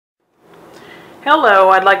Hello,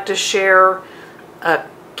 I'd like to share a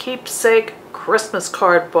Keepsake Christmas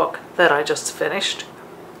card book that I just finished.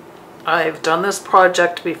 I've done this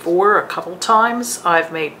project before a couple times.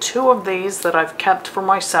 I've made 2 of these that I've kept for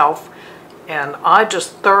myself, and I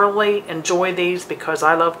just thoroughly enjoy these because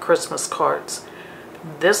I love Christmas cards.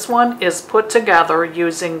 This one is put together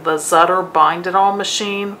using the Zutter Bind It All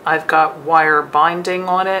machine. I've got wire binding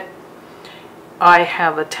on it. I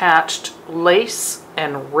have attached lace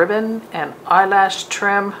and ribbon and eyelash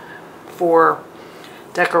trim for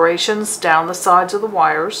decorations down the sides of the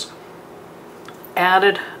wires.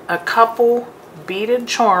 Added a couple beaded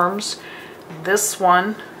charms. This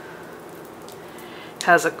one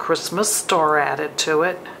has a Christmas star added to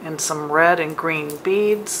it and some red and green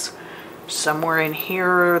beads. Somewhere in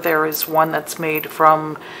here there is one that's made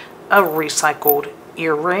from a recycled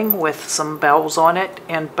earring with some bells on it,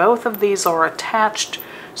 and both of these are attached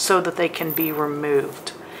so that they can be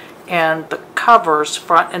removed. And the covers,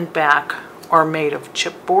 front and back, are made of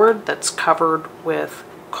chipboard that's covered with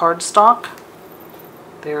cardstock.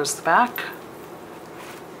 There's the back.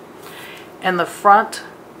 And the front,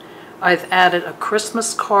 I've added a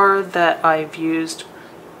Christmas card that I've used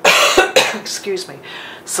excuse me,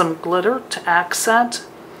 some glitter to accent,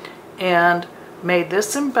 and made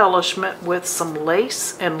this embellishment with some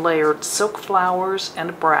lace and layered silk flowers and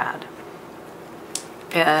a brad.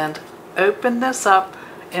 And opened this up,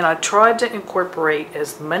 and I tried to incorporate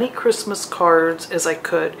as many Christmas cards as I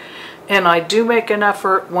could, and I do make an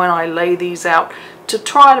effort when I lay these out to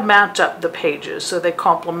try to match up the pages so they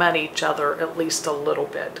complement each other at least a little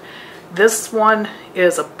bit. This one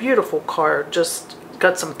is a beautiful card, just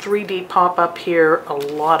got some 3D pop-up here, a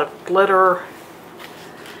lot of glitter.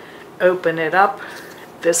 Open it up.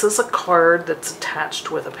 This is a card that's attached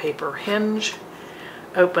with a paper hinge.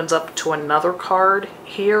 Opens up to another card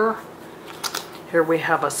here. Here we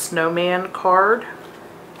have a snowman card.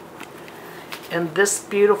 And this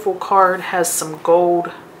beautiful card has some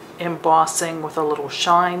gold embossing with a little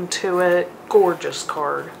shine to it. Gorgeous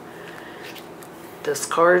card. This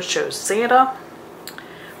card shows Santa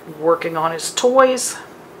working on his toys.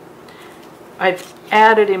 I've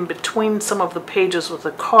added in between some of the pages with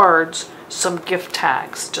the cards some gift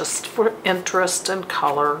tags just for interest and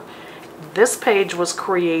color. This page was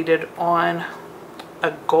created on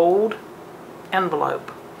a gold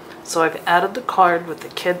envelope. So I've added the card with the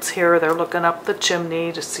kids here. They're looking up the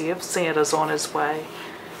chimney to see if Santa's on his way.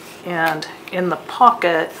 And in the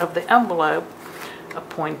pocket of the envelope, a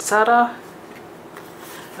poinsettia,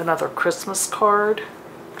 another Christmas card,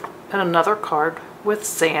 and another card with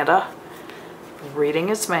Santa reading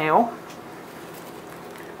his mail.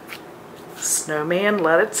 Snowman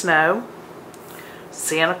Let It Snow.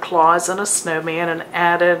 Santa Claus and a snowman, and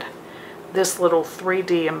added this little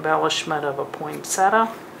 3D embellishment of a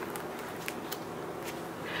poinsettia.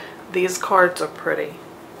 These cards are pretty.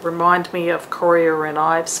 Remind me of Currier and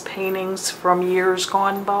Ives paintings from years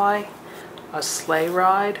gone by. A sleigh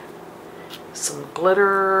ride, some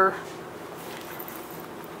glitter.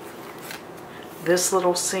 This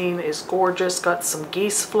little scene is gorgeous. Got some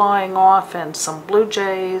geese flying off and some blue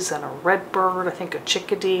some and a red bird, I think a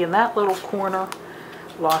chickadee in that little corner.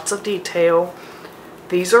 Lots of detail.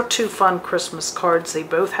 These are 2 fun Christmas cards. They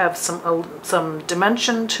both have some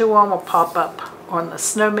dimension to them. A pop-up on the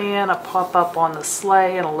snowman, a pop-up on the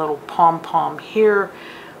sleigh, and a little pom-pom here.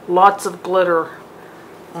 Lots of glitter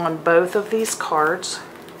on both of these cards.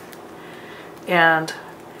 And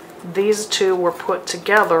these 2 were put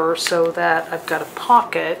together so that I've got a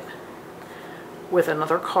pocket with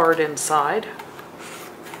another card inside.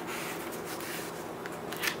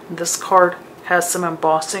 This card has some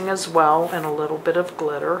embossing as well and a little bit of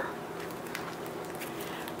glitter.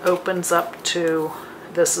 Opens up to,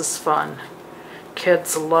 this is fun.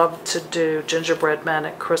 Kids love to do gingerbread men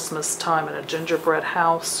at Christmas time in a gingerbread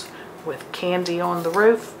house with candy on the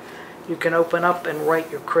roof. You can open up and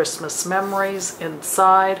write your Christmas memories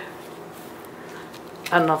inside.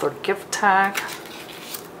 Another gift tag.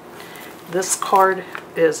 This card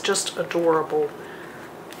is just adorable.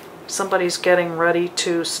 Somebody's getting ready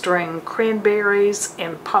to string cranberries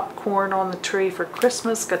and popcorn on the tree for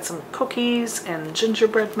Christmas. Got some cookies and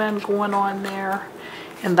gingerbread men going on there.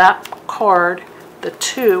 And that card, the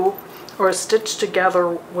 2 are stitched together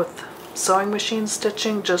with sewing machine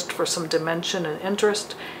stitching just for some dimension and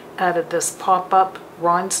interest. Added this pop-up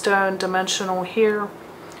rhinestone dimensional here.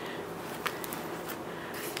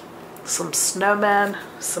 Some snowmen,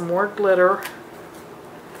 some more glitter.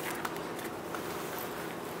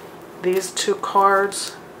 These 2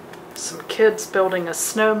 cards, some kids building a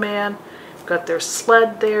snowman. Got their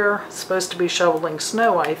sled there, supposed to be shoveling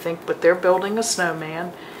snow I think, but they're building a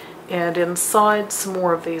snowman. And inside, some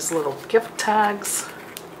more of these little gift tags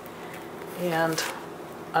and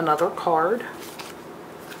another card.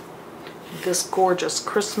 This gorgeous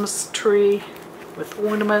Christmas tree with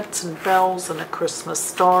ornaments and bells and a Christmas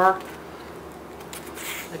star.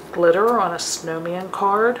 A glitter on a snowman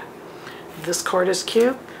card. This card is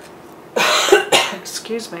cute.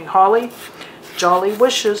 Excuse me. Holly, Jolly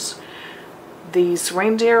Wishes. These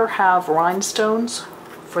reindeer have rhinestones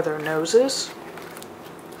for their noses.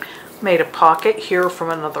 Made a pocket here from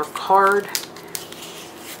another card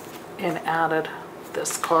and added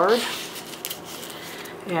this card.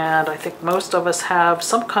 And I think most of us have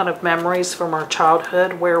some kind of memories from our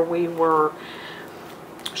childhood where we were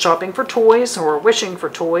shopping for toys or wishing for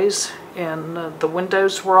toys, and the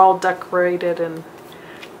windows were all decorated, and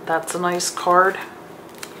that's a nice card.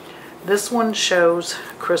 This one shows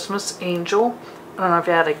Christmas Angel, and I've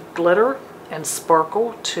added glitter and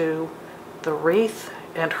sparkle to the wreath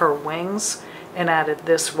and her wings, and added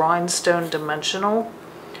this rhinestone dimensional.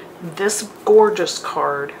 This gorgeous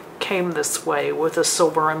card came this way with a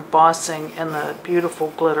silver embossing and the beautiful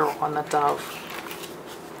glitter on the dove.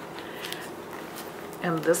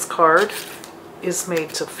 And this card is made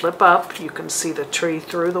to flip up. You can see the tree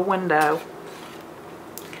through the window.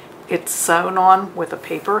 It's sewn on with a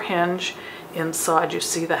paper hinge. Inside you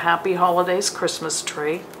see the Happy Holidays Christmas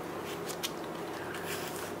tree.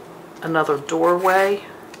 Another doorway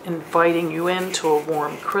inviting you into a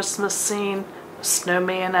warm Christmas scene. A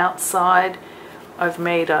snowman outside. I've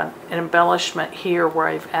made an embellishment here where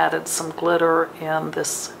I've added some glitter and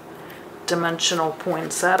this dimensional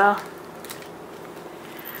poinsettia.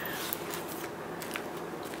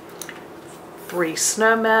 3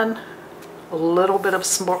 snowmen, a little bit of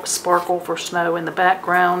sparkle for snow in the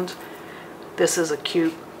background. This is a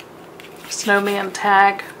cute snowman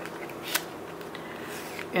tag.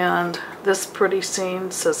 And this pretty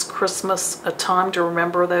scene says Christmas, a time to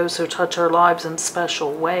remember those who touch our lives in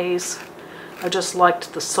special ways. I just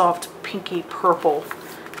liked the soft pinky purple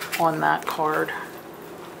on that card.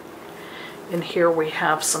 And here we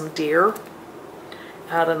have some deer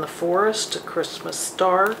out in the forest, a Christmas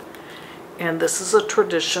star. And this is a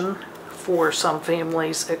tradition for some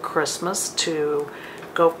families at Christmas to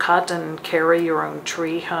go cut and carry your own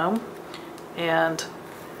tree home. And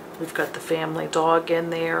we've got the family dog in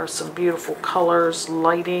there, some beautiful colors,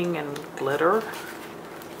 lighting and glitter.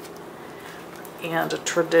 And a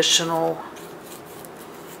traditional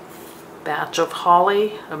batch of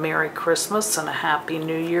holly, a Merry Christmas and a Happy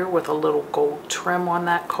New Year with a little gold trim on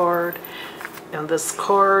that card. And this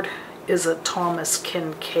card is a Thomas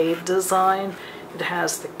Kincaid design. It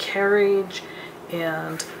has the carriage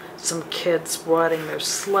and some kids riding their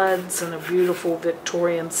sleds in a beautiful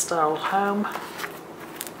Victorian style home.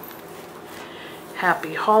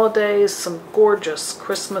 Happy Holidays, some gorgeous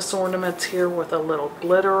Christmas ornaments here with a little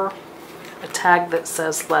glitter, a tag that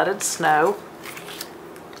says Let It Snow,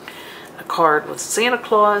 a card with Santa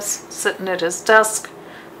Claus sitting at his desk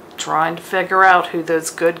trying to figure out who those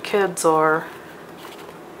good kids are.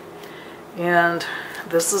 And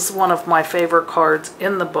this is one of my favorite cards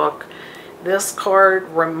in the book. This card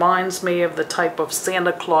reminds me of the type of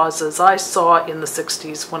Santa Clauses I saw in the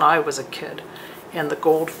 60s when I was a kid. And the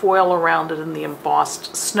gold foil around it and the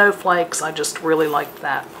embossed snowflakes, I just really liked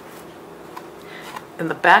that. In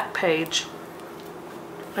the back page,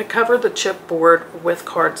 I covered the chipboard with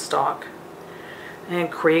cardstock and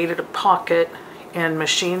created a pocket and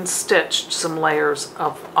machine stitched some layers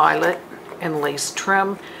of eyelet and lace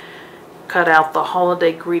trim. Cut out the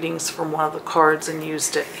holiday greetings from one of the cards and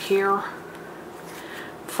used it here.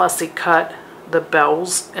 Fussy cut the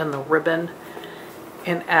bells and the ribbon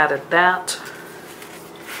and added that.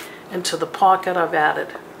 Into the pocket I've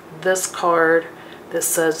added this card that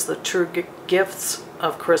says the true gifts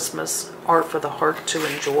of Christmas are for the heart to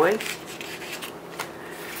enjoy.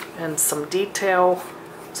 And some detail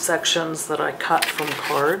sections that I cut from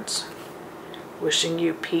cards. Wishing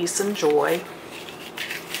you peace and joy.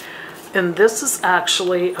 And this is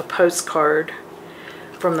actually a postcard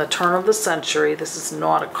from the turn of the century. This is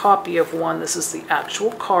not a copy of one. This is the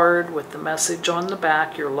actual card with the message on the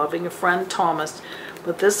back, "You're loving a friend, Thomas."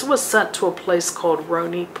 But this was sent to a place called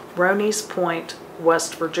Roney's Point,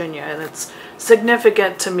 West Virginia. And it's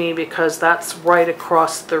significant to me because that's right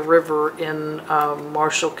across the river in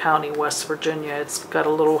Marshall County, West Virginia. It's got a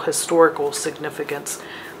little historical significance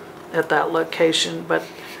at that location. But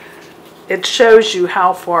it shows you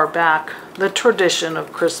how far back the tradition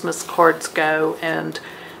of Christmas cards go and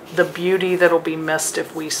the beauty that'll be missed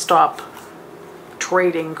if we stop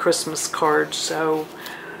trading Christmas cards. So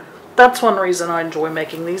that's one reason I enjoy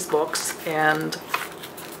making these books, and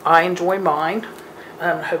I enjoy mine.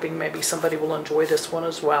 I'm hoping maybe somebody will enjoy this one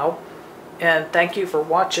as well. And thank you for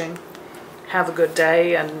watching. Have a good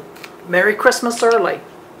day and Merry Christmas early.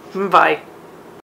 Bye.